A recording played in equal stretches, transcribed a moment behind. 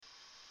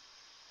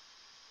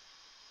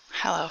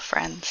Hello,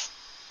 friends.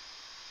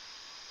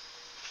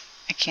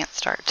 I can't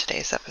start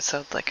today's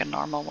episode like a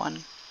normal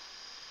one.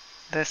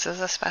 This is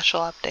a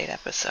special update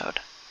episode.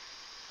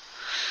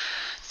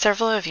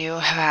 Several of you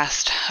have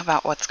asked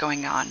about what's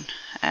going on,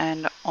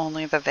 and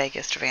only the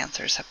vaguest of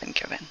answers have been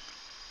given.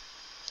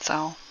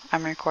 So,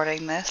 I'm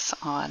recording this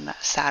on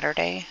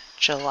Saturday,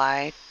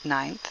 July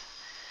 9th,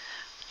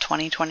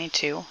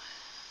 2022,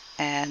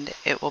 and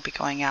it will be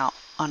going out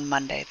on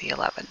Monday the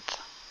 11th.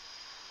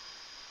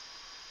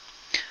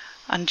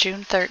 On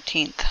June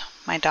 13th,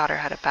 my daughter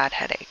had a bad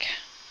headache.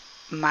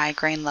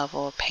 Migraine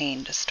level of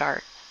pain to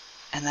start,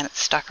 and then it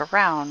stuck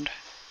around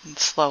and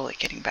slowly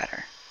getting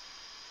better.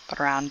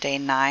 But around day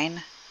 9,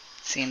 it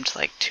seemed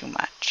like too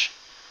much.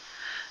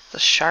 The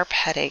sharp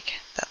headache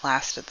that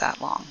lasted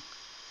that long.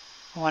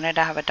 I wanted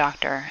to have a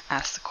doctor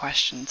ask the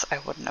questions I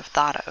wouldn't have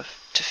thought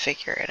of to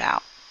figure it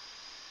out.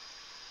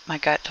 My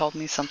gut told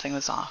me something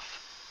was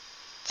off.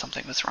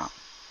 Something was wrong.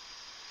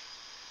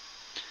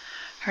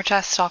 Her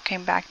tests all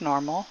came back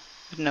normal,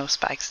 with no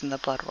spikes in the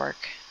blood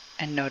work,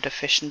 and no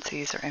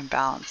deficiencies or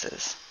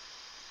imbalances.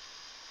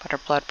 But her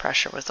blood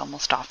pressure was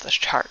almost off the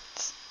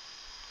charts.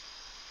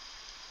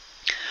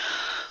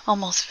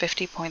 Almost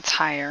 50 points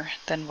higher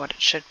than what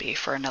it should be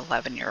for an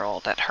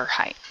 11-year-old at her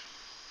height.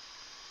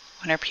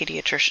 When her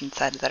pediatrician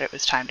said that it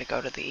was time to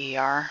go to the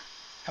ER,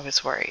 I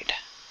was worried.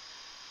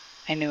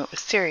 I knew it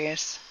was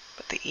serious,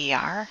 but the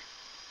ER?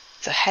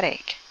 It's a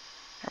headache.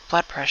 Her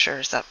blood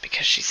pressure is up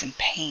because she's in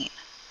pain.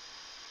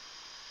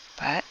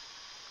 But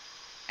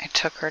I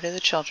took her to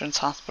the children's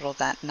hospital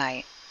that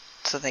night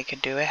so they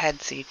could do a head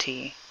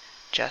CT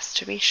just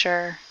to be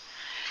sure,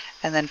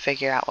 and then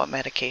figure out what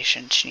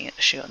medication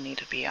she'll need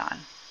to be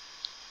on.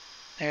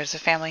 There's a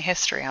family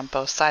history on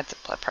both sides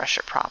of blood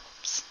pressure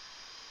problems.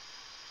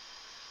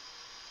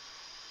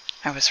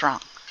 I was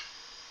wrong.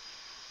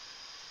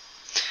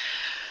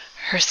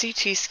 Her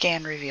CT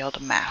scan revealed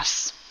a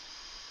mass.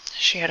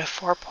 She had a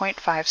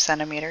 4.5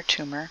 centimeter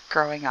tumor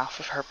growing off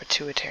of her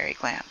pituitary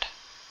gland.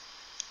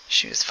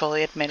 She was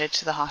fully admitted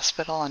to the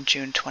hospital on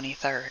June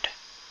 23rd.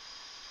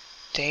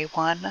 Day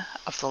 1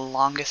 of the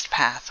longest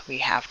path we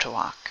have to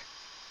walk.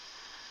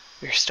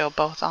 We're still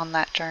both on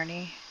that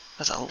journey. It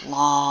was a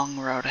long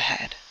road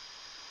ahead.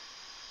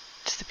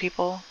 To the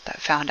people that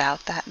found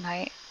out that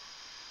night,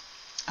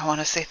 I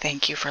want to say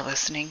thank you for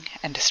listening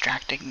and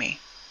distracting me.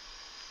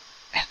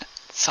 And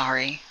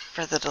sorry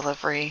for the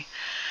delivery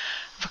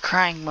of a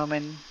crying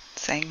woman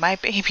saying my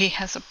baby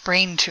has a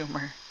brain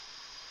tumor.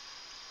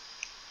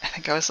 I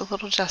think I was a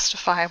little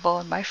justifiable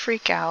in my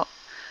freak out,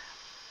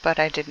 but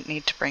I didn't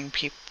need to bring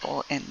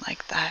people in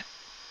like that.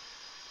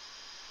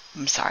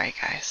 I'm sorry,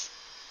 guys.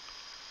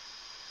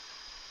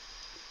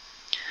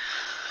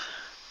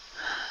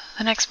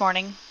 The next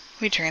morning,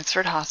 we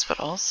transferred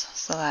hospitals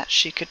so that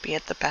she could be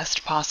at the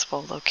best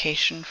possible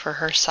location for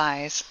her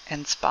size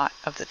and spot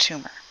of the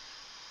tumor.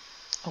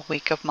 A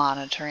week of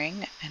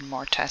monitoring and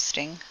more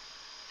testing,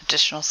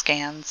 additional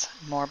scans,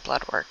 more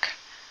blood work.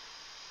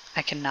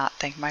 I cannot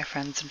thank my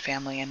friends and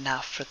family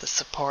enough for the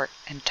support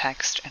and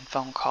text and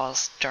phone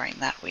calls during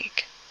that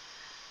week.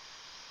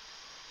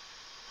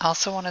 I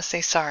also want to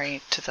say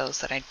sorry to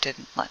those that I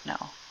didn't let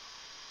know.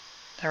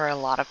 There were a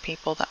lot of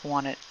people that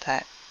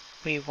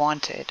we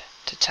wanted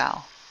to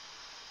tell,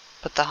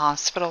 but the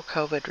hospital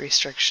COVID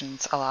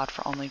restrictions allowed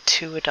for only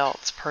 2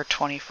 adults per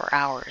 24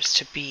 hours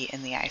to be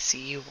in the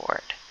ICU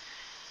ward.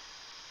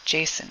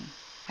 Jason,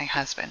 my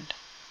husband,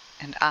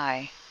 and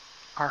I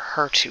are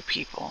her 2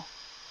 people.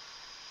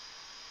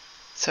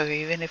 So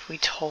even if we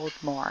told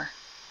more,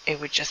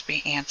 it would just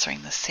be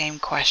answering the same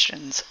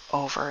questions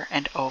over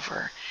and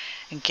over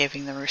and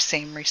giving the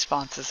same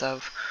responses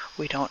of,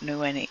 we don't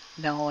know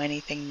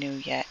anything new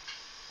yet,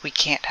 we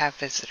can't have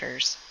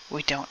visitors,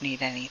 we don't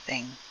need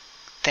anything,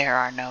 there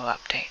are no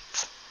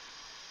updates.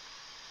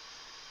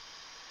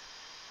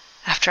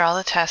 After all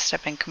the tests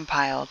had been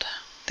compiled,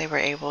 they were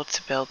able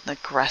to build an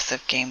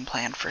aggressive game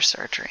plan for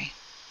surgery.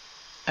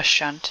 A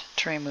shunt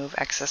to remove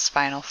excess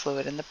spinal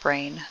fluid in the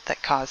brain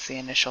that caused the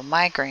initial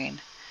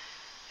migraine,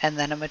 and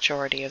then a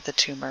majority of the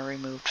tumor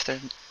removed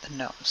through the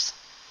nose.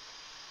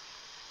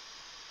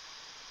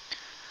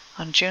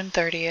 On June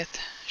 30th,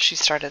 she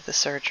started the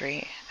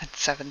surgery at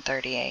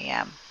 7:30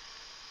 a.m.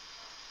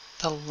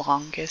 The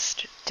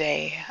longest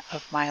day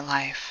of my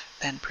life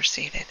then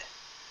proceeded.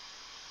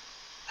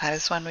 That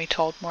is when we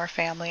told more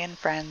family and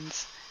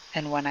friends,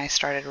 and when I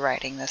started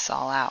writing this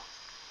all out.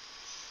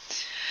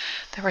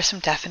 There were some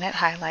definite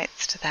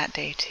highlights to that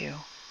day too.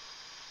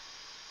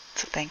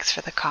 So thanks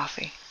for the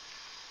coffee.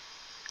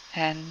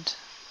 And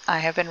I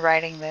have been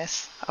writing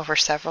this over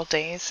several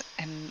days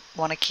and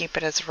want to keep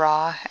it as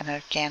raw and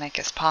organic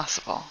as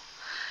possible.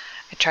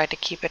 I tried to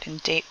keep it in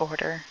date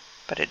order,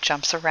 but it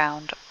jumps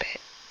around a bit.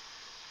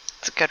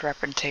 It's a good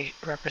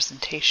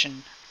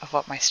representation of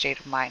what my state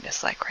of mind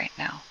is like right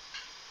now.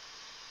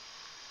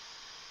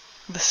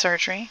 The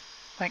surgery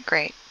went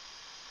great.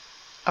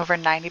 Over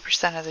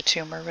 90% of the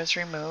tumor was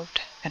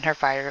removed, and her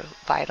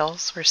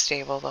vitals were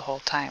stable the whole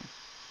time.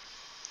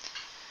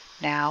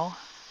 Now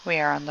we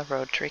are on the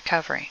road to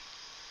recovery.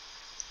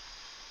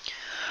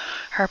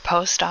 Her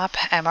post-op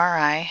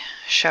MRI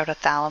showed a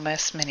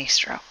thalamus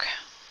mini-stroke.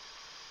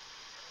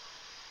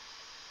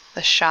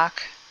 The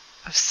shock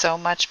of so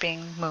much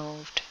being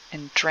moved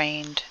and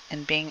drained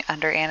and being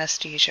under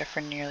anesthesia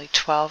for nearly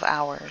 12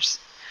 hours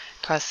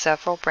caused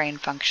several brain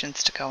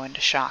functions to go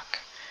into shock.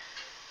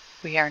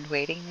 We are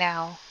waiting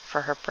now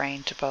for her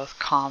brain to both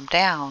calm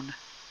down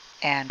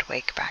and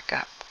wake back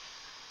up.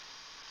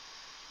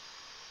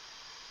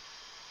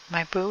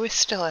 My boo is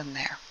still in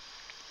there.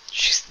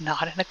 She's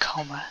not in a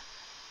coma.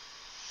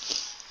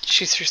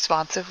 She's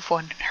responsive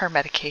when her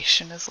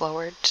medication is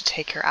lowered to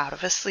take her out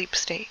of a sleep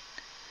state.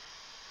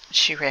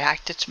 She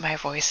reacted to my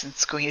voice and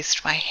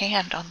squeezed my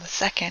hand on the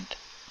second.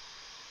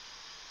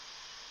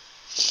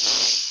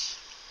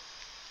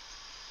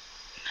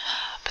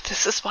 But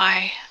this is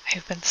why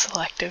I've been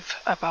selective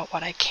about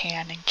what I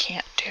can and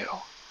can't do.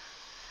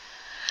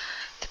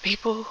 The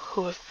people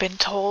who have been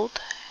told,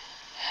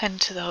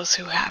 and to those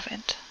who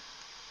haven't,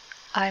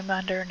 I'm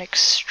under an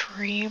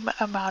extreme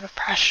amount of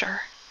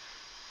pressure.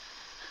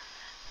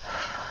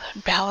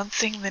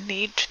 Balancing the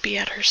need to be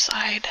at her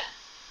side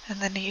and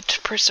the need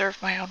to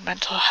preserve my own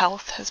mental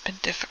health has been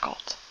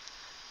difficult.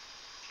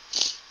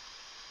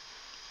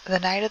 The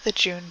night of the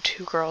June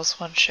 2 Girls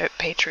One Ship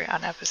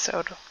Patreon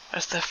episode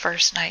was the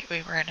first night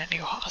we were in a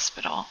new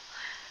hospital,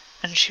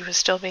 and she was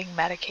still being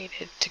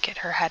medicated to get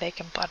her headache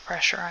and blood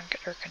pressure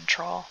under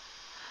control.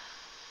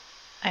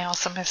 I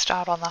also missed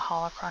out on the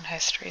Holocron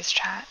Histories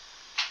chat.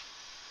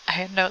 I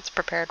had notes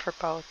prepared for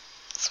both,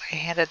 so I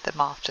handed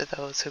them off to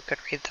those who could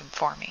read them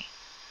for me.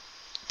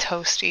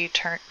 Toasty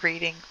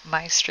reading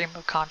my stream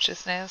of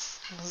consciousness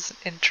was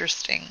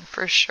interesting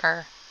for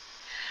sure.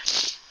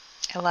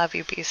 I love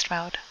you, Beast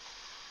Mode.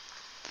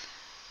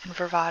 And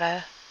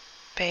Vervada,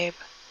 babe,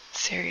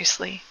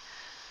 seriously,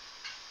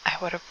 I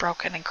would have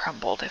broken and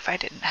crumbled if I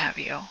didn't have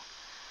you.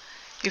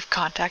 You've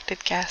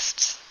contacted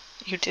guests.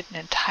 You did an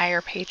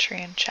entire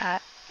Patreon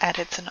chat,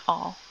 edits and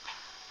all.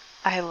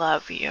 I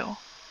love you.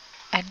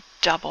 And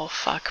double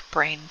fuck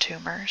brain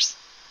tumors.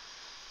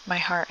 My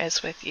heart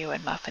is with you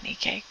and Muffiny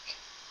Cake.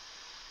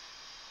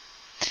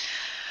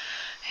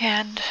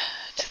 And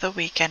to the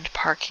weekend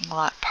parking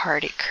lot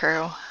party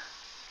crew,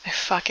 I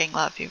fucking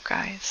love you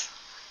guys.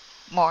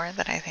 More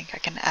than I think I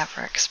can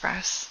ever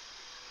express.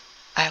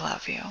 I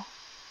love you.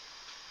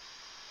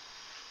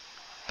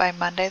 By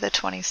Monday the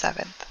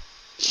 27th,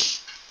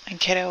 and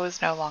Kiddo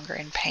was no longer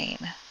in pain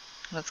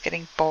and was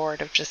getting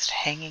bored of just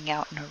hanging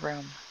out in a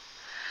room.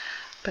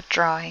 But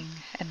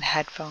drawing and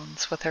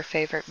headphones with her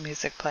favorite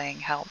music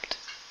playing helped.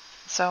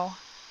 So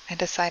I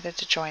decided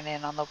to join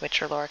in on the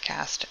Witcher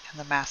Lorecast and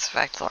the Mass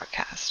Effect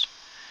Lorecast,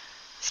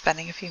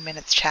 spending a few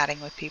minutes chatting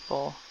with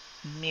people,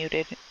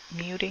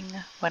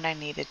 muting when I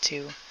needed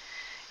to,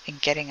 and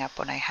getting up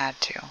when I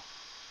had to.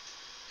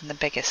 And the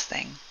biggest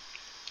thing,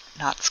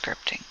 not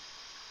scripting.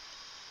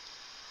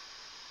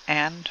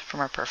 And from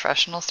a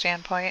professional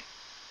standpoint,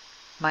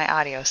 my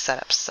audio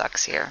setup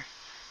sucks here.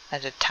 A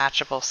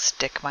detachable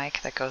stick mic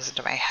that goes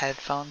into my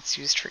headphones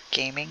used for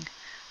gaming.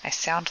 I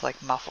sound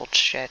like muffled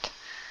shit.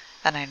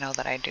 And I know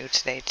that I do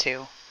today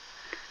too.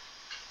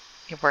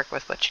 You work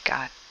with what you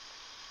got.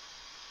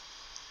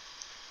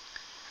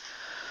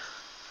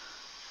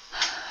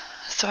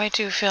 So I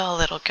do feel a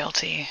little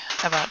guilty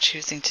about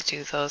choosing to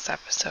do those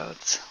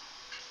episodes.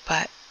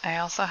 But I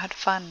also had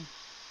fun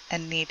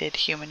and needed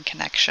human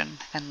connection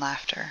and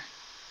laughter.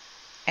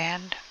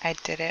 And I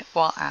did it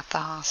while at the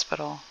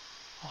hospital,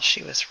 while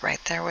she was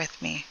right there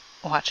with me,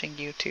 watching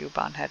YouTube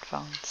on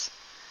headphones.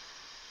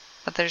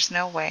 But there's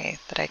no way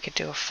that I could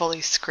do a fully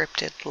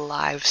scripted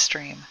live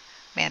stream,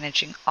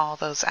 managing all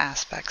those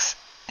aspects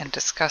and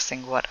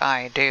discussing what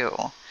I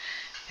do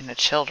in a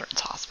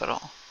children's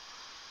hospital.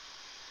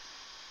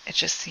 It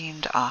just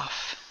seemed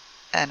off,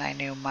 and I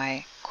knew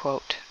my,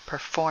 quote,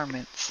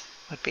 performance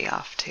would be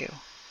off too.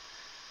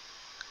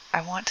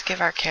 I want to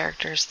give our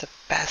characters the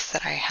best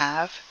that I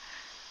have,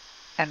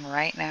 and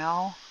right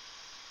now,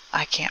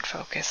 I can't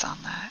focus on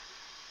that.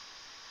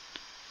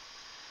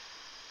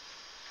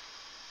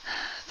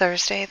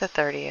 Thursday the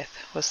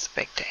 30th was the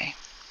big day.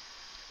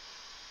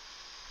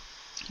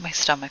 My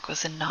stomach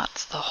was in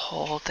knots the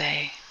whole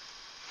day,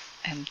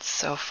 and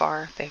so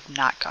far they've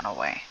not gone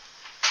away.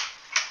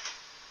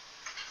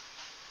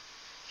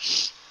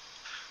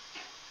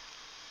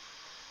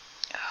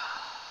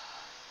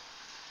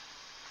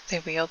 They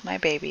wheeled my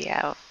baby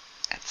out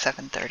at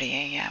 7:30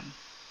 a.m.,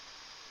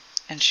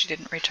 and she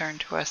didn't return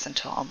to us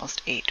until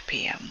almost 8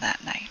 p.m.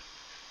 that night.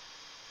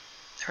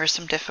 There were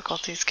some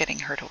difficulties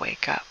getting her to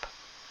wake up.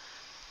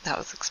 That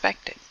was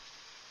expected.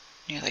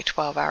 Nearly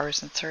 12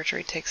 hours in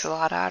surgery takes a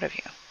lot out of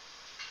you.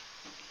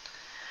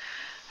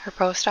 Her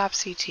post-op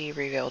CT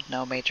revealed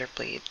no major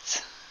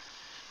bleeds,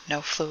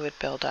 no fluid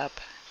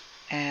buildup,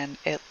 and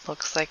it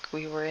looks like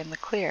we were in the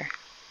clear.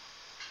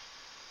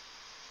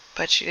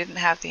 But she didn't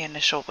have the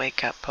initial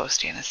wake-up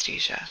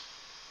post-anesthesia.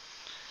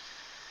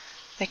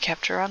 They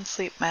kept her on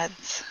sleep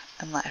meds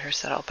and let her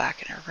settle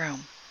back in her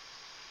room.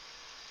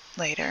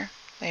 Later,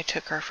 they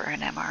took her for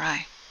an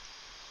MRI.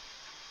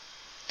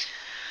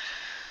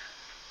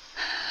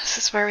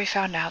 This is where we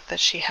found out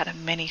that she had a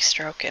mini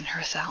stroke in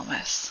her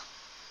thalamus.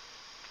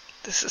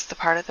 This is the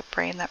part of the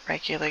brain that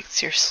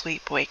regulates your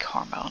sleep-wake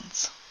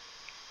hormones.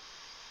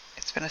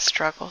 It's been a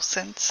struggle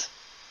since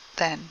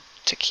then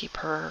to keep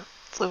her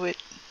fluid.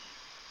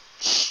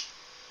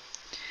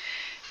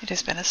 It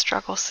has been a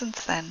struggle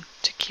since then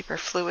to keep her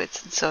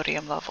fluids and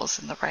sodium levels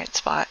in the right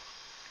spot,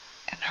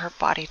 and her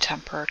body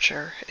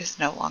temperature is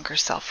no longer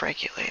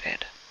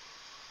self-regulated.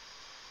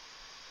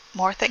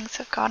 More things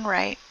have gone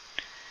right,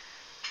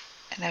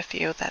 and a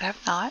few that have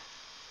not,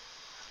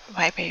 but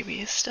my baby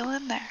is still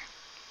in there.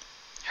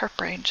 Her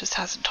brain just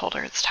hasn't told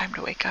her it's time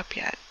to wake up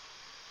yet.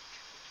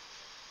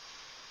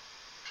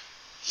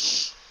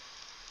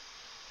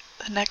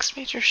 The next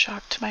major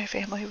shock to my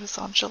family was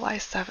on July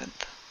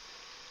 7th.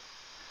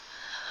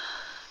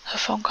 A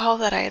phone call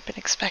that I had been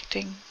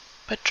expecting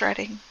but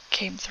dreading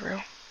came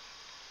through.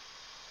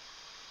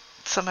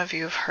 Some of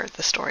you have heard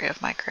the story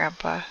of my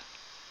grandpa.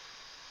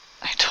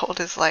 I told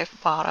his life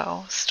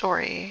motto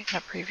story in a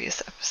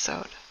previous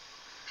episode.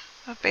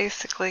 But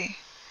basically,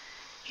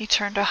 he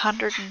turned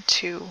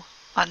 102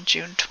 on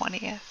June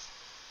 20th.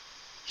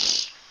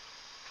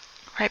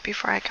 Right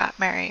before I got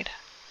married,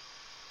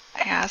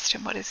 I asked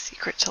him what his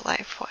secret to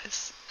life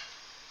was.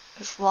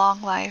 His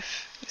long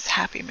life, his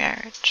happy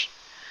marriage.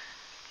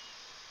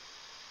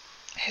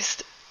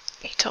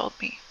 He told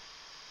me,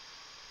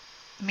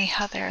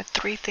 Mija, there are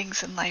 3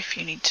 things in life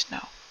you need to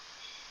know.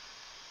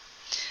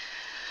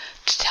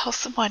 To tell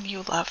someone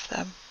you love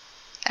them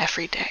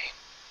every day.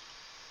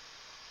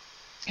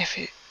 If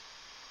it's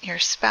your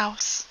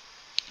spouse,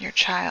 your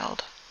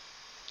child,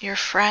 your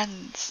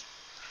friends,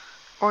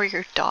 or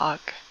your dog.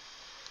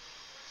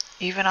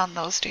 Even on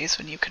those days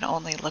when you can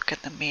only look in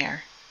the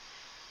mirror,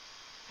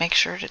 make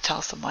sure to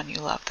tell someone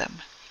you love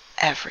them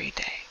every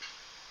day.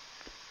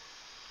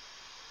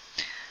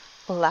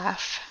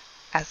 Laugh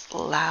as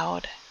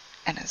loud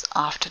and as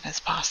often as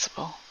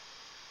possible.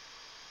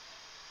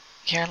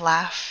 Your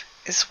laugh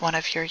is one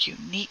of your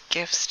unique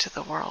gifts to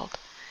the world,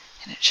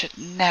 and it should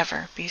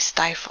never be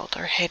stifled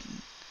or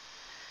hidden.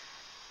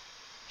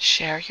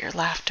 Share your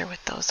laughter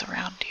with those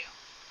around you.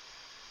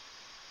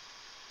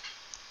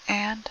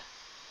 And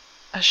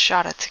a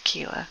shot of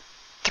tequila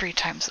 3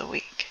 times a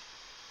week.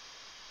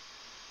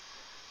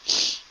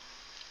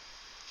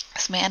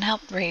 This man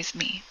helped raise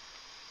me,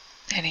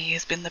 and he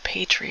has been the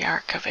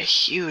patriarch of a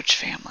huge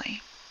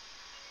family.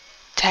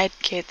 10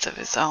 kids of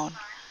his own,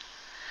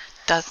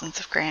 dozens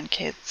of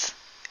grandkids,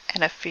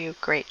 and a few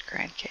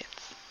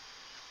great-grandkids.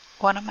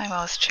 One of my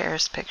most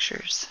cherished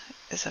pictures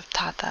is of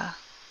Tata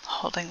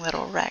holding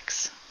little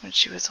Rex when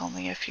she was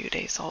only a few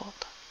days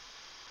old.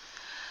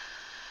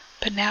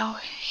 But now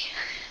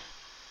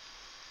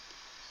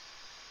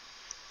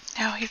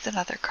he's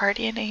another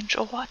guardian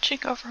angel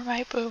watching over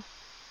my boo.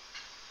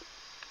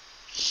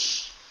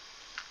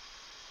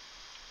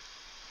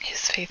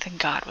 His faith in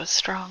God was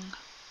strong,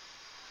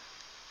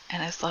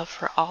 and his love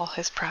for all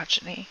his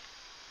progeny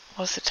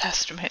was a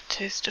testament to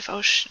his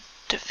devotion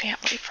to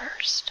family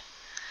first.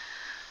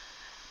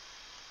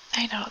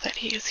 I know that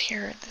he is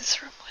here in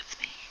this room with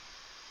me.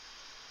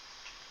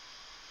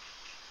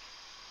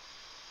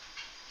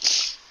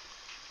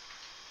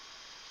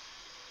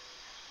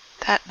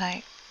 That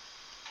night,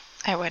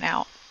 I went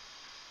out.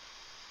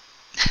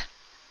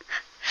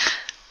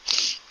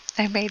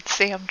 I made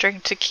Sam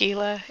drink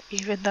tequila,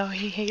 even though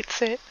he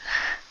hates it.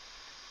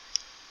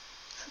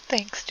 So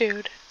thanks,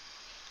 dude,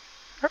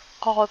 for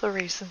all the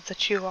reasons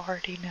that you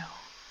already know.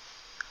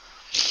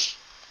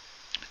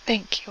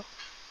 Thank you.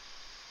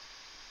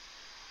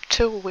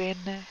 To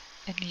Win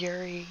and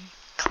Yuri,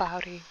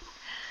 Cloudy,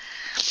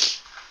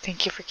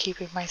 thank you for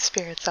keeping my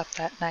spirits up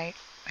that night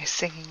by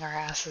singing our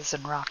asses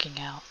and rocking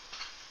out.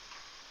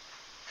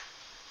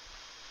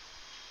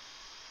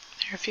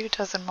 There are a few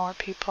dozen more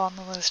people on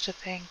the list to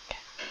thank,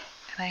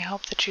 and I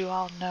hope that you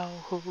all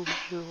know who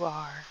you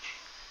are.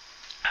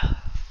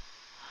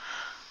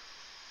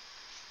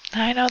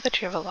 I know that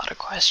you have a lot of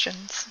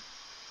questions.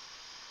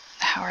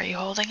 How are you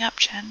holding up,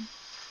 Jen?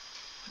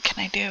 What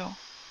can I do?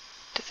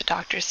 Did the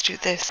doctors do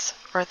this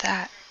or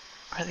that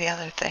or the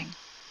other thing?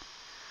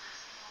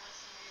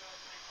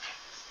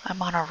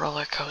 I'm on a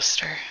roller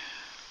coaster,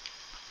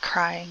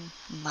 crying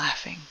and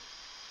laughing,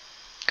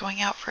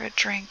 going out for a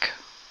drink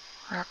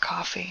or a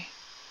coffee,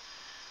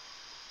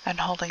 and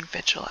holding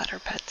vigil at her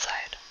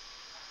bedside.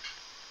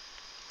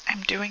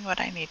 I'm doing what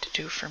I need to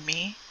do for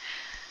me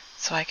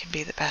so I can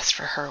be the best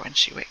for her when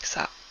she wakes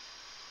up.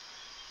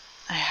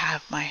 I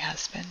have my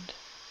husband.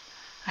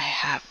 I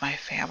have my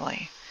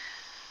family.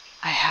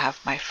 I have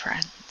my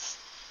friends.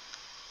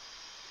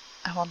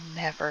 I will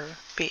never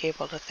be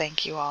able to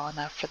thank you all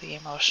enough for the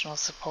emotional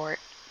support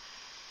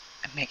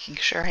and making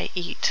sure I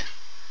eat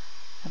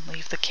and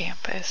leave the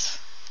campus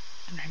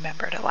and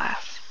remember to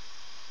laugh.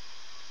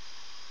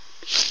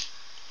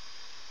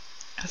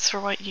 As for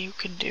what you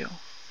can do,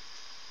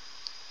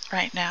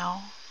 right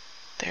now,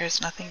 there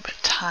is nothing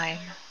but time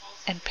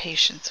and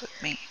patience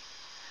with me.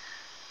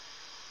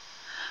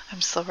 I'm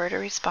slower to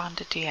respond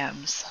to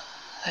DMs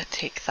that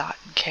take thought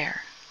and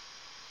care.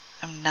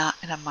 I'm not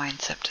in a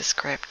mindset to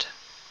script,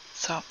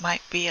 so it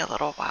might be a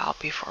little while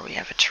before we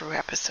have a true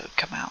episode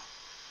come out.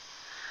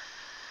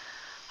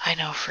 I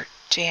know for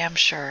damn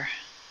sure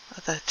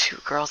that the Two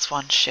Girls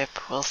One Ship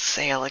will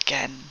sail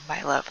again,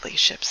 my lovely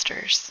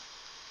shipsters.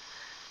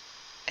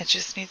 It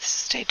just needs to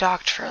stay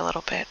docked for a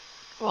little bit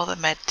while the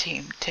med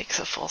team takes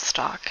a full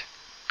stock.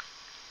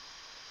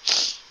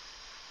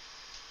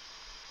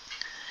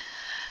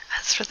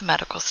 As for the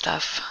medical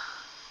stuff,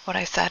 what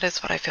I said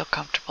is what I feel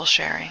comfortable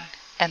sharing,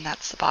 and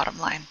that's the bottom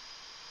line.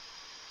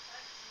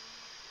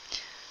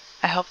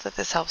 I hope that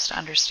this helps to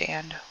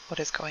understand what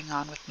is going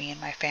on with me and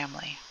my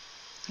family,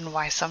 and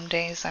why some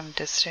days I'm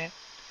distant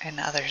and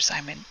others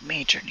I'm in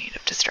major need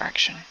of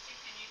distraction.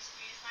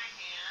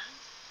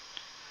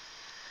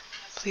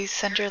 Please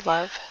send your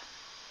love,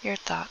 your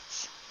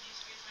thoughts,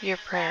 your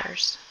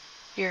prayers,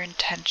 your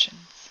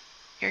intentions,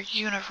 your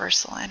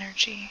universal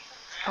energy,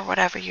 or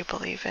whatever you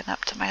believe in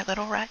up to my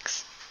little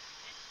Rex.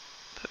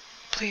 But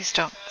please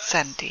don't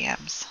send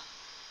DMs.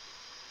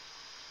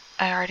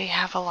 I already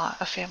have a lot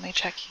of family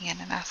checking in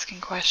and asking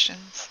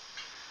questions.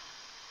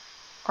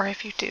 Or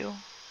if you do,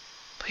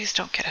 please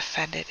don't get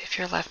offended if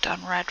you're left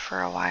unread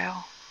for a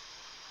while.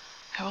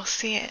 I will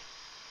see it,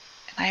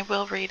 and I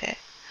will read it,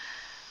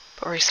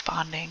 but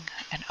responding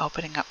and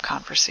opening up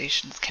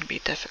conversations can be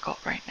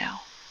difficult right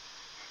now.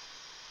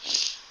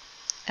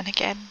 And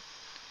again,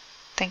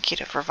 thank you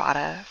to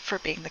Vrvada for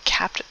being the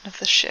captain of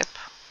the ship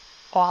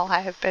while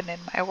I have been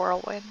in my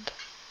whirlwind.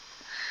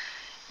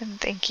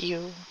 And thank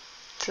you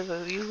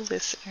to you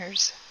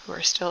listeners who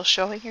are still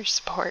showing your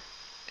support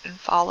and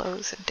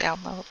follows and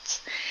downloads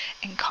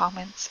and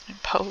comments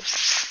and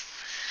posts.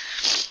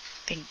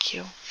 Thank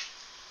you.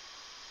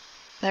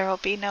 There will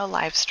be no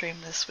live stream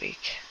this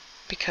week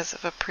because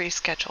of a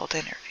pre-scheduled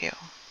interview.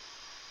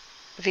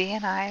 V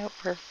and I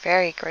were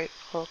very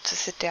grateful to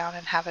sit down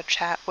and have a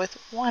chat with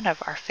one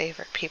of our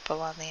favorite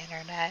people on the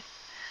internet.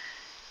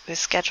 It was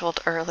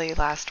scheduled early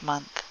last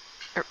month.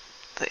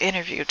 The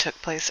interview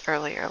took place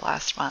earlier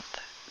last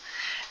month,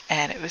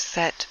 and it was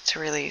set to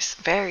release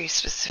very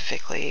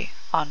specifically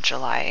on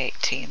July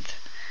 18th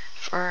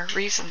for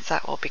reasons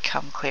that will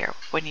become clear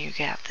when you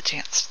get the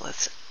chance to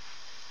listen.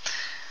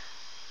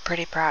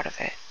 Pretty proud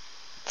of it,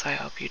 so I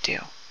hope you do.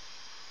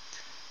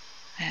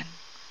 And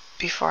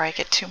before I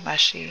get too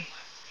mushy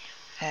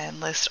and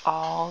list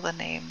all the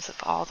names of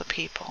all the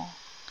people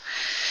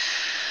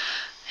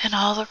and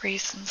all the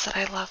reasons that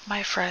I love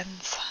my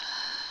friends,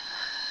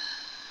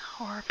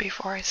 or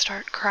before I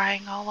start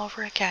crying all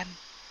over again,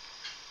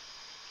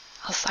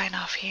 I'll sign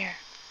off here.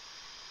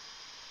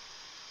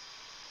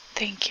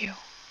 Thank you.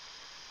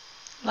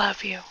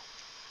 Love you.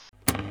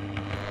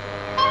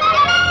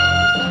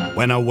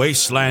 When a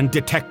wasteland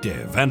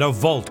detective and a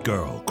vault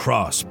girl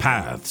cross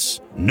paths,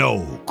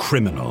 no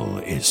criminal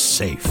is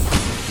safe.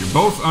 You're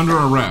both under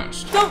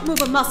arrest. Don't move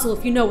a muscle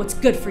if you know what's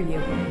good for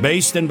you.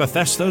 Based in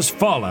Bethesda's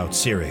Fallout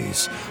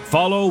series,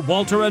 follow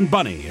Walter and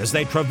Bunny as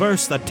they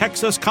traverse the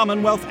Texas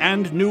Commonwealth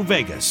and New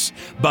Vegas,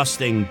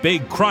 busting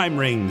big crime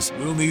rings.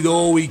 We'll need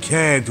all we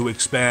can to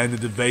expand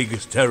into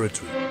Vegas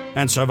territory.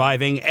 And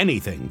surviving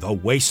anything the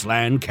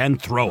wasteland can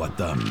throw at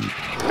them.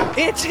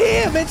 It's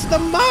him! It's the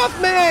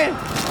Mothman!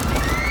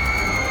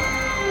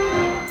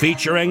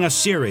 Featuring a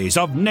series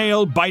of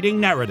nail-biting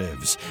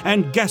narratives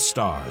and guest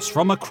stars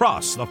from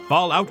across the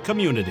Fallout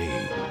community.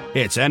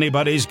 It's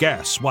anybody's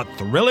guess what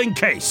thrilling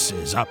case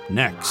is up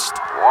next.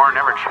 War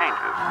never changes,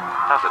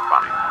 does it,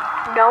 Bunny?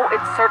 No,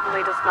 it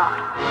certainly does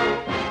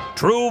not.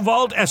 True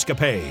Vault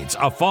Escapades,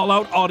 a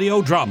Fallout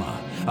audio drama.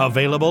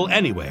 Available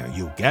anywhere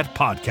you get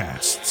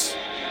podcasts.